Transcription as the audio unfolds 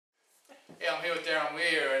Yeah, I'm here with Darren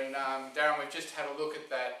Weir, and Darren, we've just had a look at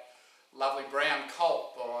that lovely brown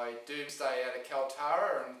colt by Domesday out of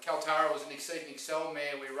Keltara, and Keltara was an exceeding excel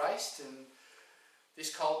mare we raced, and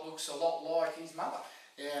this colt looks a lot like his mother.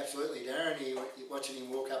 Yeah, absolutely, Darren. Watching him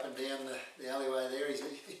walk up and down the alleyway there, he's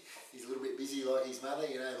a little bit busy like his mother,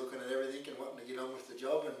 you know, looking at everything and wanting to get on with the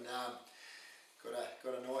job, and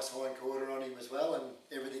got a nice hind quarter on him as well, and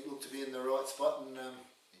everything looked to be in the right spot, and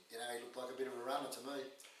you know, he looked like a bit of a runner to me.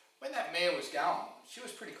 When that mare was going, she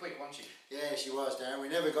was pretty quick, wasn't she? Yeah, she was, Darren.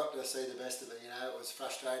 We never got to see the best of her, you know. It was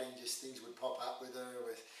frustrating, just things would pop up with her,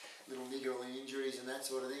 with little niggly injuries and that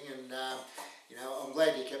sort of thing, and you know, I'm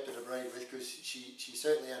glad you kept her to breed with, because she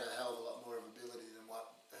certainly had a hell of a lot more of ability than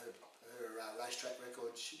what her racetrack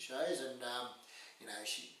record shows, and you know,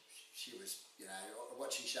 she was, you know,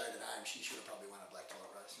 what she showed at home, she should have probably won a black type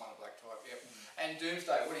race. Won a black type, yep. And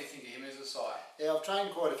Domesday, what do you think of him as a sire? Yeah, I've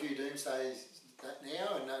trained quite a few Domesdays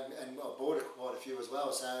now, and I bought quite a few as well,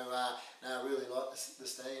 so no, I really like the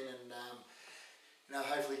steed, and you know,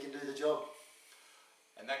 hopefully he can do the job.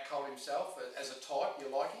 And that colt himself, as a type, you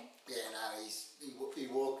like him? Yeah, no, he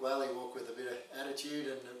walked well. He walked with a bit of attitude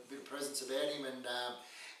and a bit of presence about him, and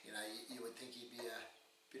you know, you would think he'd be a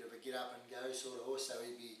bit of a get up and go sort of horse, so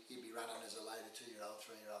he'd be running as a later 2-year-old,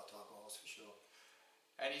 3-year-old type of horse for sure.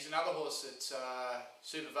 And he's another horse that's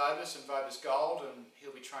Super Vobis and Vobis Gold, and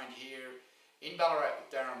he'll be trained here in Ballarat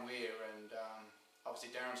with Darren Weir, and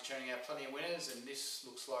obviously Darren's churning out plenty of winners, and this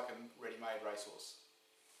looks like a ready-made racehorse.